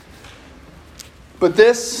But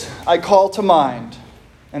this I call to mind,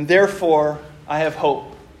 and therefore I have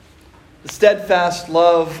hope. The steadfast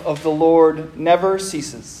love of the Lord never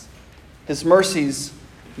ceases. His mercies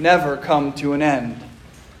never come to an end.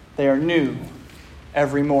 They are new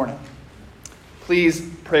every morning. Please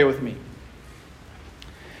pray with me.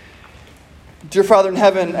 Dear Father in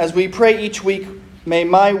heaven, as we pray each week, may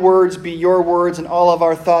my words be your words and all of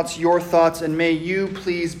our thoughts your thoughts, and may you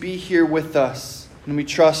please be here with us, and we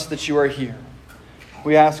trust that you are here.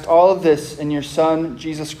 We ask all of this in your Son,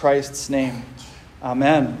 Jesus Christ's name.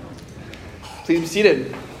 Amen. Please be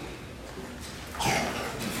seated.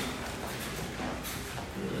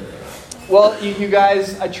 Well, you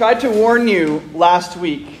guys, I tried to warn you last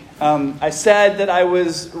week. I said that I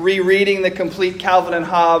was rereading the complete Calvin and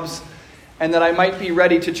Hobbes, and that I might be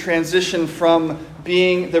ready to transition from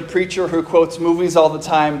being the preacher who quotes movies all the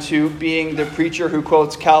time to being the preacher who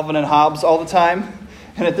quotes Calvin and Hobbes all the time.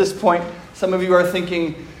 And at this point, some of you are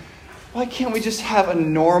thinking, why can't we just have a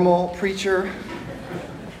normal preacher?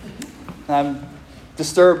 I'm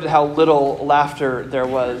disturbed at how little laughter there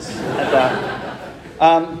was at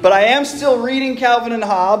that. But I am still reading Calvin and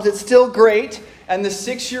Hobbes. It's still great. And the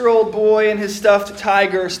 6-year-old boy and his stuffed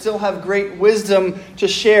tiger still have great wisdom to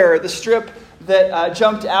share. The strip that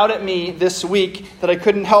jumped out at me this week that I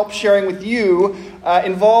couldn't help sharing with you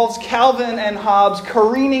involves Calvin and Hobbes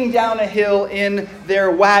careening down a hill in their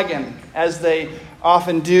wagon, as they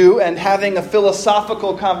often do, and having a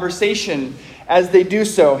philosophical conversation as they do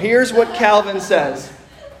so. Here's what Calvin says.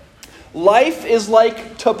 Life is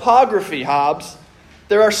like topography, Hobbes.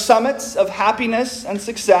 There are summits of happiness and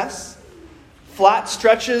success, flat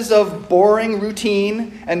stretches of boring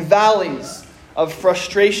routine, and valleys of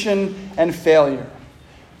frustration and failure.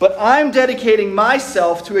 But I'm dedicating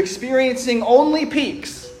myself to experiencing only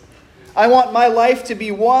peaks. I want my life to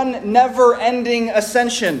be one never-ending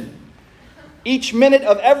ascension. Each minute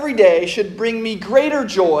of every day should bring me greater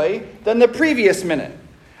joy than the previous minute.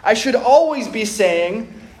 I should always be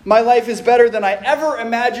saying, my life is better than I ever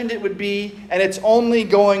imagined it would be, and it's only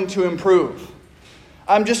going to improve.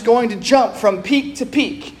 I'm just going to jump from peak to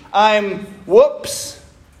peak. I'm whoops.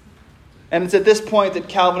 And it's at this point that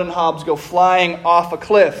Calvin and Hobbes go flying off a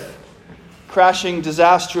cliff, crashing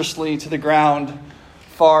disastrously to the ground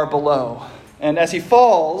far below. And as he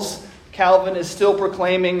falls, Calvin is still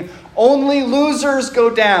proclaiming, only losers go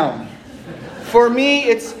down. For me,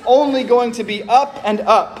 it's only going to be up and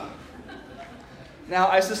up. Now,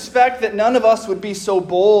 I suspect that none of us would be so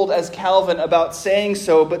bold as Calvin about saying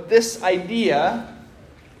so, but this idea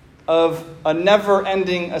of a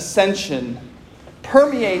never-ending ascension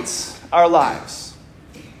permeates our lives.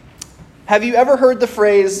 Have you ever heard the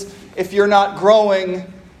phrase, if you're not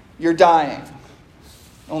growing, you're dying?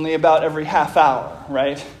 Only about every half hour,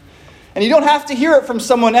 right? And you don't have to hear it from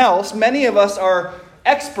someone else. Many of us are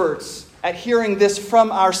experts at hearing this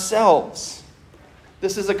from ourselves.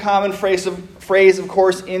 This is a common phrase, of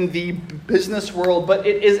course, in the business world, but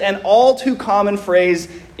it is an all too common phrase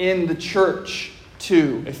in the church,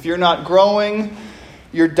 too. If you're not growing,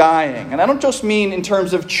 you're dying. And I don't just mean in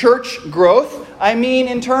terms of church growth. I mean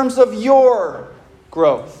in terms of your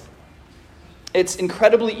growth. It's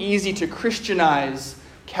incredibly easy to Christianize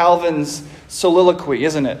Calvin's soliloquy,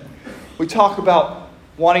 isn't it? We talk about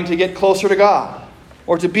wanting to get closer to God,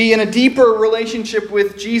 or to be in a deeper relationship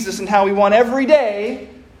with Jesus, and how we want every day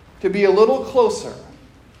to be a little closer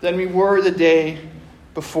than we were the day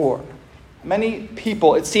before. Many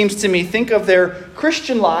people, it seems to me, think of their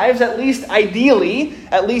Christian lives, at least ideally,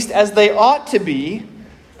 at least as they ought to be,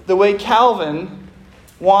 the way Calvin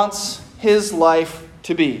wants his life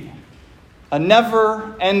to be. A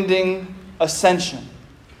never-ending ascension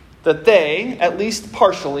that they, at least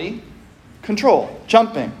partially, control,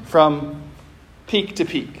 jumping from peak to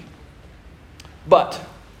peak. But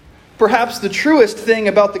perhaps the truest thing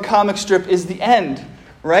about the comic strip is the end,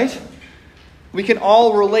 right? We can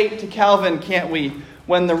all relate to Calvin, can't we,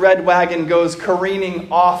 when the red wagon goes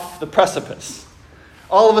careening off the precipice.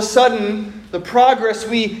 All of a sudden, the progress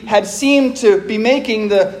we had seemed to be making,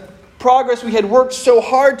 the progress we had worked so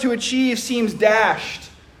hard to achieve, seems dashed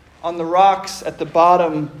on the rocks at the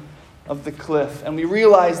bottom of the cliff. And we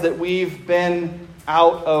realize that we've been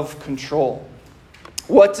out of control.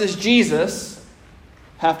 What does Jesus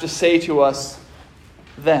have to say to us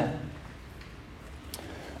then?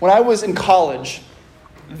 When I was in college,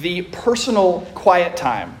 the personal quiet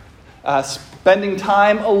time, spending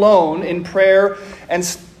time alone in prayer and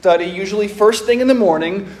study, usually first thing in the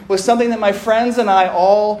morning, was something that my friends and I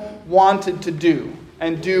all wanted to do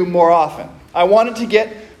and do more often. I wanted to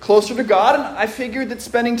get closer to God, and I figured that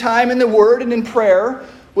spending time in the Word and in prayer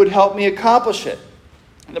would help me accomplish it.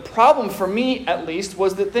 And the problem for me, at least,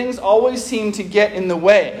 was that things always seemed to get in the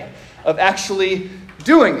way of actually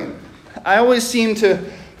doing it. I always seemed to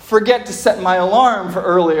forget to set my alarm for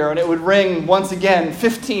earlier, and it would ring once again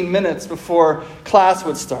 15 minutes before class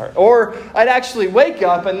would start. Or I'd actually wake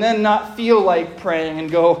up and then not feel like praying and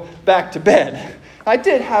go back to bed. I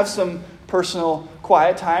did have some personal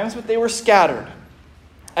quiet times, but they were scattered.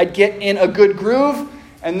 I'd get in a good groove,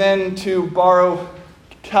 and then, to borrow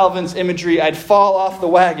Calvin's imagery, I'd fall off the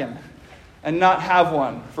wagon and not have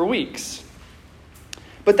one for weeks.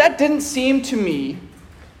 But that didn't seem to me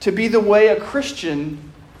to be the way a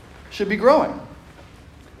Christian should be growing.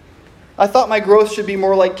 I thought my growth should be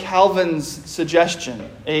more like Calvin's suggestion,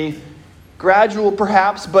 a gradual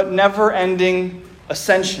perhaps, but never-ending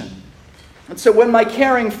ascension. And so when my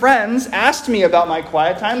caring friends asked me about my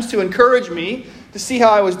quiet times to encourage me to see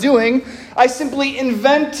how I was doing, I simply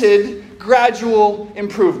invented gradual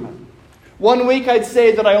improvement. One week I'd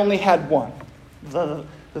say that I only had one. The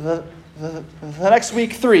next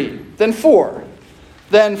week, 3. Then 4.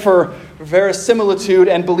 Then for verisimilitude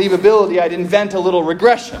and believability, I'd invent a little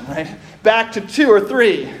regression, right? Back to 2 or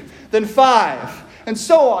 3. Then 5. And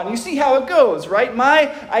so on. You see how it goes, right?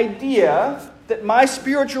 My idea that my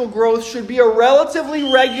spiritual growth should be a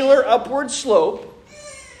relatively regular upward slope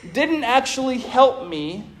didn't actually help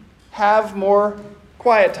me have more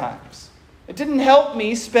quiet times. It didn't help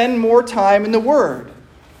me spend more time in the Word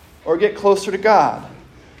or get closer to God.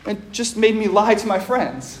 It just made me lie to my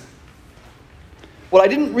friends. What I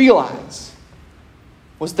didn't realize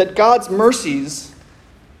was that God's mercies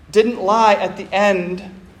didn't lie at the end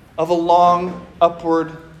of a long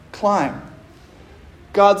upward climb.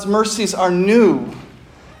 God's mercies are new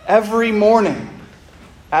every morning,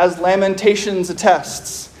 as Lamentations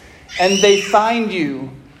attests, and they find you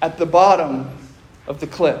at the bottom of the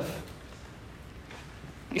cliff.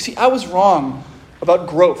 You see, I was wrong about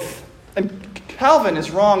growth, and Calvin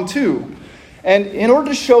is wrong too. And in order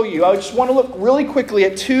to show you, I just want to look really quickly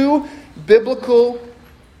at 2 biblical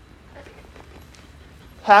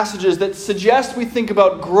passages that suggest we think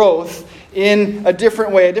about growth in a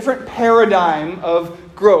different way, a different paradigm of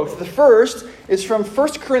growth. The first is from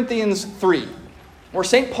 1 Corinthians 3, where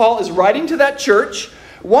St. Paul is writing to that church,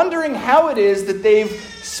 wondering how it is that they've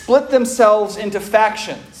split themselves into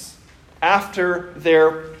factions after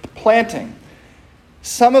their planting.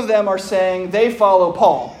 Some of them are saying they follow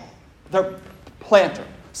Paul, their planter.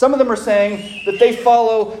 Some of them are saying that they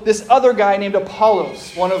follow this other guy named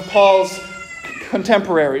Apollos, one of Paul's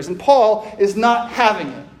contemporaries. And Paul is not having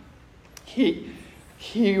it.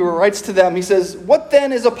 He writes to them, he says, "What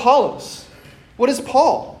then is Apollos? What is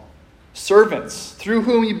Paul? Servants, through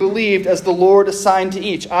whom you believed as the Lord assigned to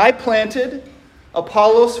each. I planted,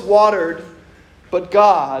 Apollos watered, but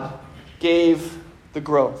God gave the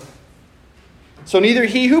growth. So neither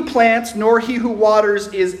he who plants nor he who waters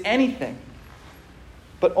is anything,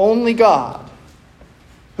 but only God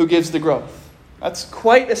who gives the growth." That's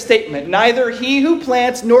quite a statement. Neither he who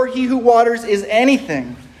plants nor he who waters is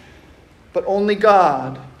anything, but only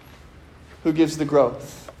God who gives the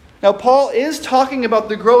growth. Now, Paul is talking about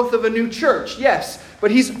the growth of a new church, yes,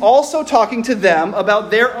 but he's also talking to them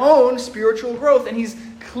about their own spiritual growth, and he's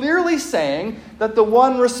clearly saying that the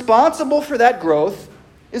one responsible for that growth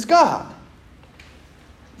is God.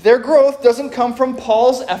 Their growth doesn't come from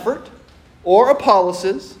Paul's effort or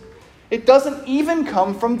Apollos's. It doesn't even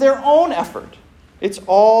come from their own effort. It's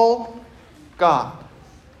all God.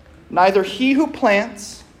 Neither he who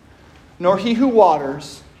plants nor he who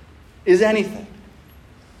waters is anything.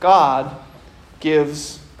 God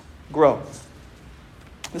gives growth.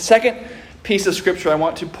 The second piece of scripture I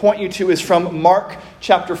want to point you to is from Mark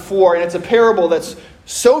chapter 4, and it's a parable that's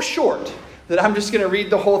so short that I'm just going to read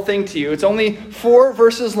the whole thing to you. It's only 4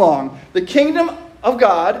 verses long. "The kingdom of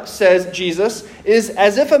God," says Jesus, "is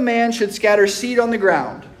as if a man should scatter seed on the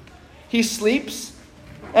ground. He sleeps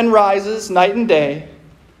and rises night and day.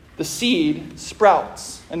 The seed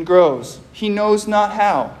sprouts and grows. He knows not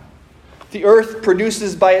how. The earth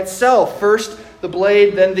produces by itself first the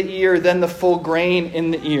blade, then the ear, then the full grain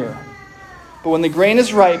in the ear. But when the grain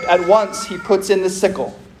is ripe, at once he puts in the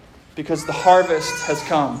sickle, because the harvest has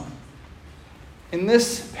come." In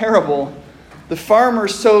this parable, the farmer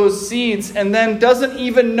sows seeds and then doesn't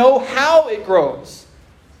even know how it grows.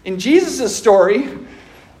 In Jesus' story,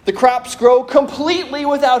 the crops grow completely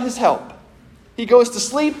without his help. He goes to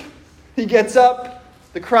sleep, he gets up,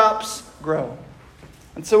 the crops grow.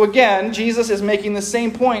 And so again, Jesus is making the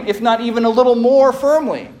same point, if not even a little more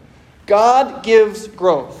firmly. God gives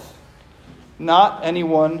growth, not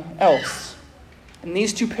anyone else. And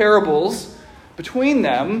these 2 parables, between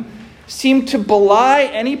them, seem to belie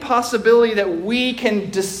any possibility that we can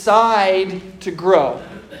decide to grow,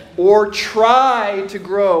 or try to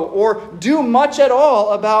grow, or do much at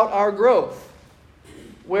all about our growth.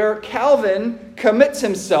 Where Calvin commits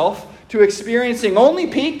himself to experiencing only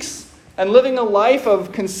peaks and living a life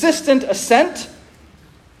of consistent ascent,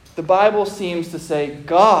 the Bible seems to say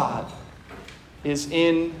God is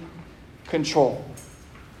in control.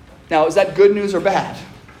 Now, is that good news or bad?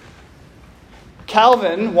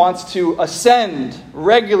 Calvin wants to ascend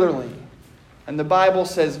regularly, and the Bible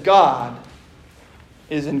says God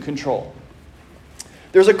is in control.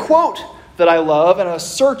 There's a quote that I love, and a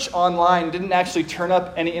search online didn't actually turn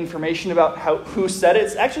up any information about who said it.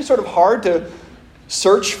 It's actually sort of hard to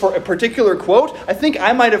search for a particular quote. I think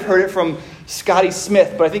I might have heard it from Scotty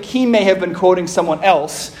Smith, but I think he may have been quoting someone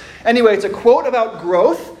else. Anyway, it's a quote about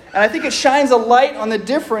growth, and I think it shines a light on the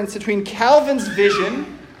difference between Calvin's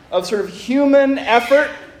vision of sort of human effort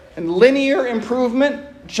and linear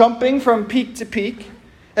improvement, jumping from peak to peak,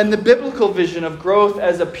 and the biblical vision of growth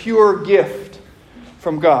as a pure gift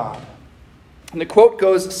from God. And the quote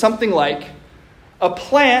goes something like, "A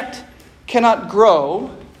plant cannot grow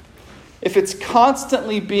if it's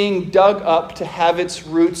constantly being dug up to have its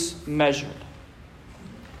roots measured.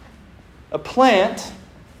 A plant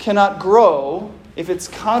cannot grow if it's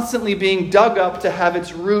constantly being dug up to have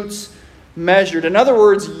its roots measured." In other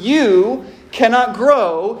words, you cannot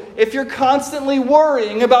grow if you're constantly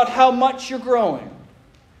worrying about how much you're growing.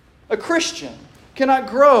 A Christian cannot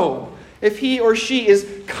grow if he or she is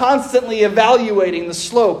constantly evaluating the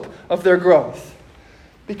slope of their growth.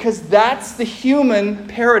 Because that's the human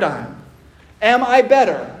paradigm. Am I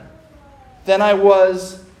better than I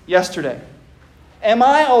was yesterday? Am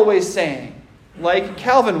I always saying, like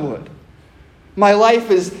Calvin would, my life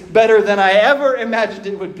is better than I ever imagined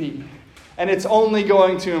it would be, and it's only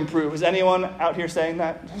going to improve? Is anyone out here saying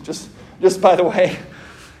that? Just by the way.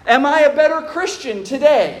 Am I a better Christian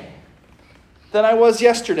today than I was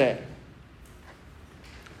yesterday?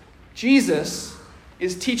 Jesus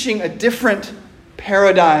is teaching a different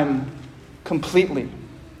paradigm completely.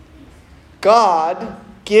 God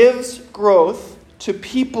gives growth to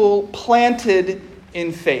people planted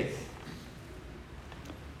in faith.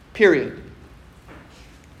 Period.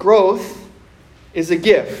 Growth is a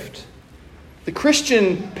gift. The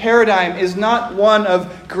Christian paradigm is not one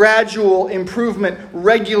of gradual improvement,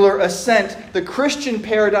 regular ascent. The Christian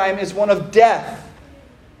paradigm is one of death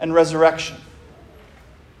and resurrection.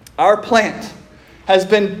 Our plant has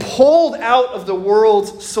been pulled out of the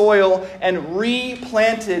world's soil and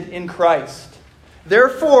replanted in Christ.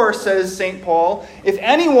 Therefore, says St. Paul, if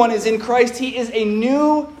anyone is in Christ, he is a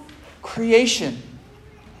new creation.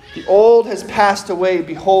 The old has passed away.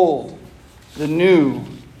 Behold, the new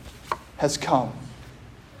has come.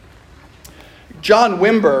 John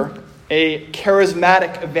Wimber, a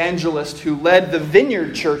charismatic evangelist who led the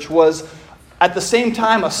Vineyard Church, was at the same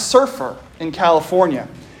time a surfer in California.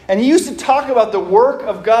 And he used to talk about the work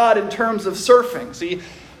of God in terms of surfing. See,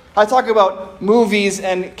 I talk about movies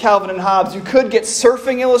and Calvin and Hobbes. You could get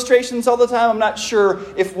surfing illustrations all the time. I'm not sure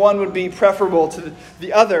if one would be preferable to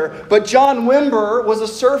the other. But John Wimber was a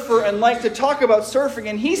surfer and liked to talk about surfing.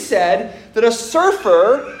 And he said that a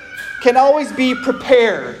surfer can always be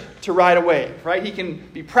prepared to ride a wave, right? He can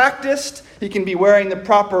be practiced, he can be wearing the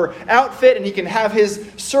proper outfit, and he can have his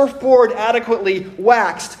surfboard adequately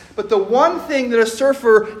waxed. But the one thing that a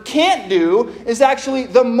surfer can't do is actually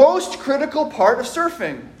the most critical part of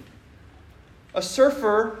surfing. A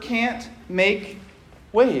surfer can't make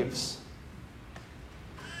waves.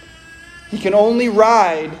 He can only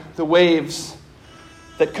ride the waves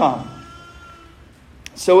that come.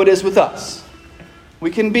 So it is with us.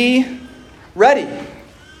 We can be ready,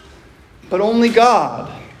 but only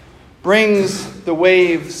God brings the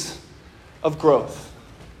waves of growth.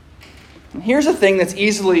 And here's a thing that's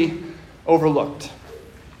easily overlooked.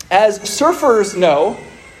 As surfers know,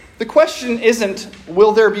 the question isn't,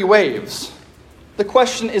 will there be waves? The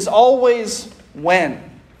question is always, when?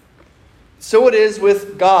 So it is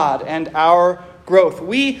with God and our growth.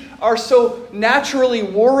 We are so naturally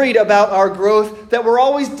worried about our growth that we're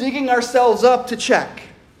always digging ourselves up to check,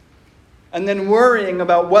 and then worrying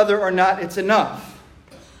about whether or not it's enough.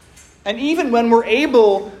 And even when we're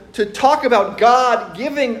able to talk about God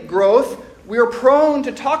giving growth, we are prone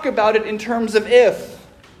to talk about it in terms of if.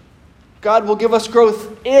 God will give us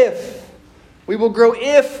growth if. We will grow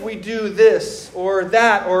if we do this or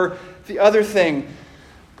that or the other thing.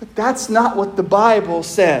 But that's not what the Bible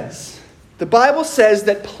says. The Bible says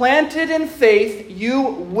that planted in faith, you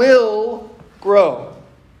will grow.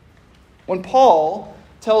 When Paul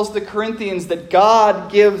tells the Corinthians that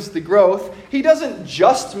God gives the growth, he doesn't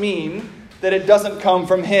just mean that it doesn't come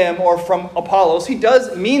from him or from Apollos. He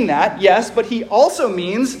does mean that, yes, but he also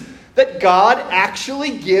means that God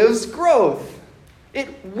actually gives growth. It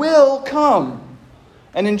will come.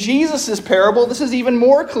 And in Jesus' parable, this is even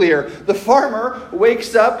more clear. The farmer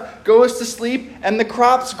wakes up, goes to sleep, and the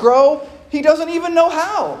crops grow. He doesn't even know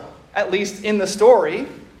how, at least in the story.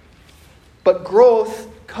 But growth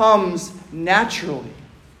comes naturally.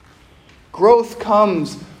 Growth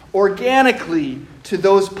comes organically to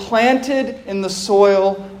those planted in the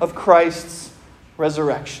soil of Christ's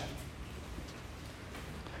resurrection.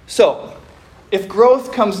 So, if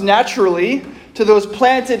growth comes naturally to those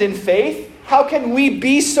planted in faith, how can we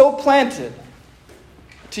be so planted?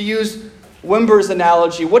 To use Wimber's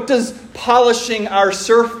analogy, what does polishing our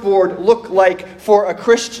surfboard look like for a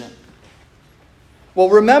Christian? Well,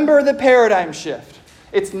 remember the paradigm shift.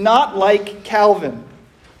 It's not like Calvin,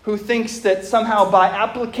 who thinks that somehow by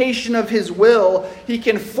application of his will, he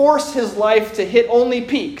can force his life to hit only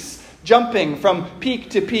peaks, jumping from peak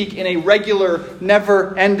to peak in a regular,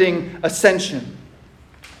 never-ending ascension.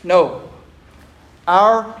 No.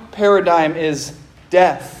 Our paradigm is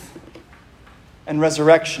death and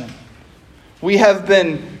resurrection. We have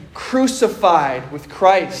been crucified with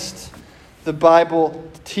Christ, the Bible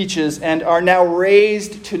teaches, and are now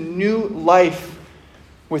raised to new life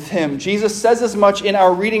with him. Jesus says as much in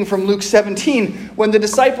our reading from Luke 17 when the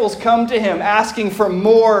disciples come to him asking for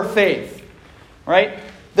more faith. Right?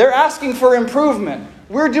 They're asking for improvement.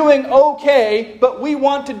 We're doing okay, but we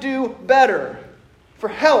want to do better. For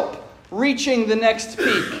help reaching the next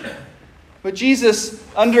peak. But Jesus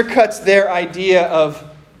undercuts their idea of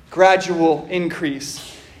gradual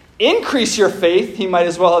increase. Increase your faith, he might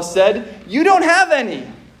as well have said. You don't have any.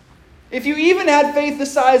 If you even had faith the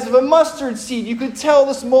size of a mustard seed, you could tell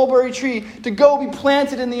this mulberry tree to go be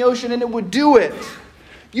planted in the ocean and it would do it.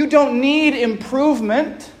 You don't need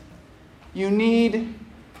improvement. You need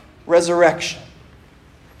resurrection.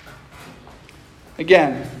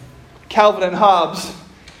 Again, Calvin and Hobbes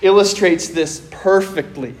illustrates this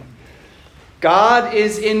perfectly. God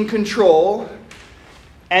is in control,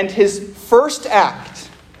 and his first act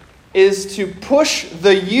is to push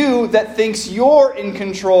the you that thinks you're in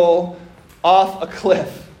control off a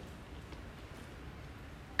cliff.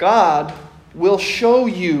 God will show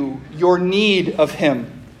you your need of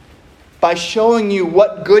him by showing you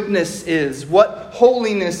what goodness is, what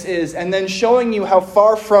holiness is, and then showing you how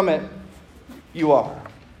far from it you are.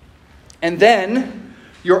 And then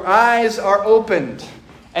your eyes are opened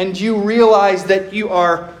and you realize that you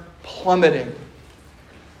are plummeting.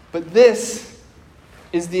 But this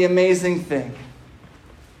is the amazing thing.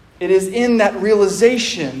 It is in that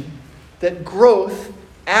realization that growth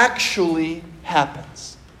actually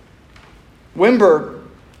happens. Wimber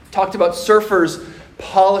talked about surfers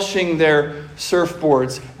polishing their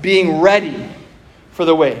surfboards, being ready for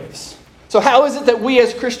the waves. So how is it that we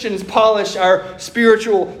as Christians polish our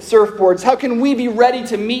spiritual surfboards? How can we be ready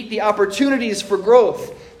to meet the opportunities for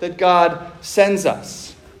growth that God sends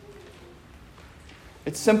us?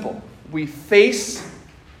 It's simple. We face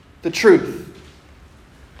the truth,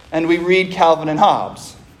 and we read Calvin and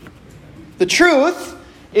Hobbes. The truth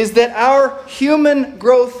is that our human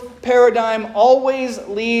growth paradigm always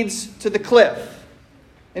leads to the cliff.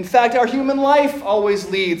 In fact, our human life always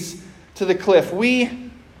leads to the cliff.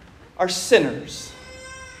 We are sinners.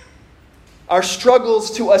 Our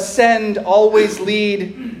struggles to ascend always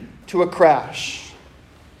lead to a crash.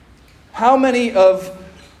 How many of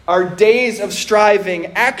our days of striving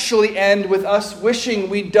actually end with us wishing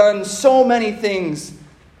we'd done so many things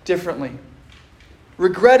differently,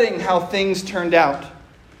 regretting how things turned out,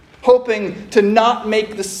 hoping to not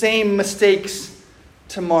make the same mistakes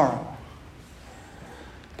tomorrow?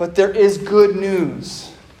 But there is good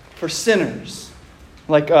news for sinners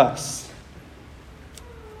like us.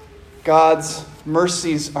 God's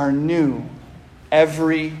mercies are new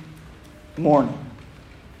every morning.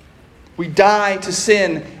 We die to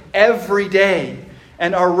sin every day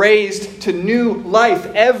and are raised to new life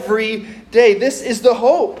every day. This is the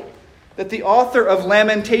hope that the author of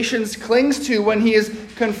Lamentations clings to when he is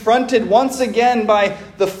confronted once again by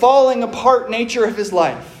the falling apart nature of his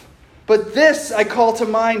life. But this I call to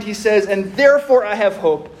mind, he says, and therefore I have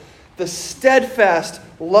hope. The steadfast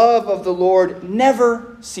love of the Lord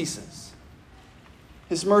never ceases.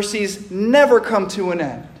 His mercies never come to an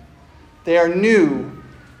end. They are new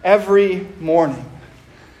every morning,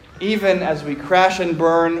 even as we crash and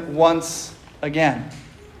burn once again.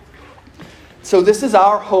 So this is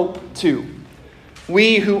our hope too.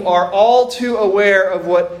 We who are all too aware of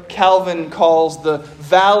what Calvin calls the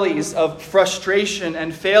valleys of frustration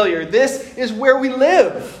and failure. This is where we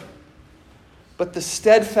live. But the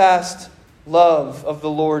steadfast love of the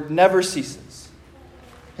Lord never ceases.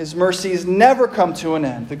 His mercies never come to an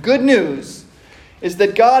end. The good news is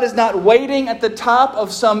that God is not waiting at the top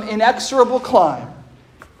of some inexorable climb.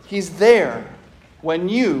 He's there when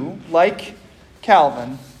you, like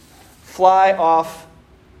Calvin, fly off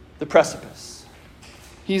the precipice.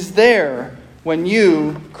 He's there when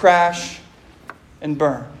you crash and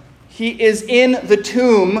burn. He is in the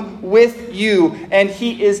tomb with you, and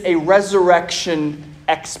he is a resurrection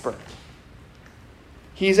expert.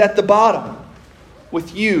 He's at the bottom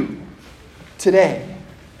with you today,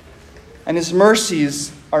 and his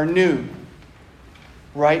mercies are new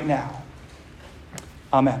right now.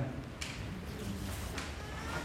 Amen.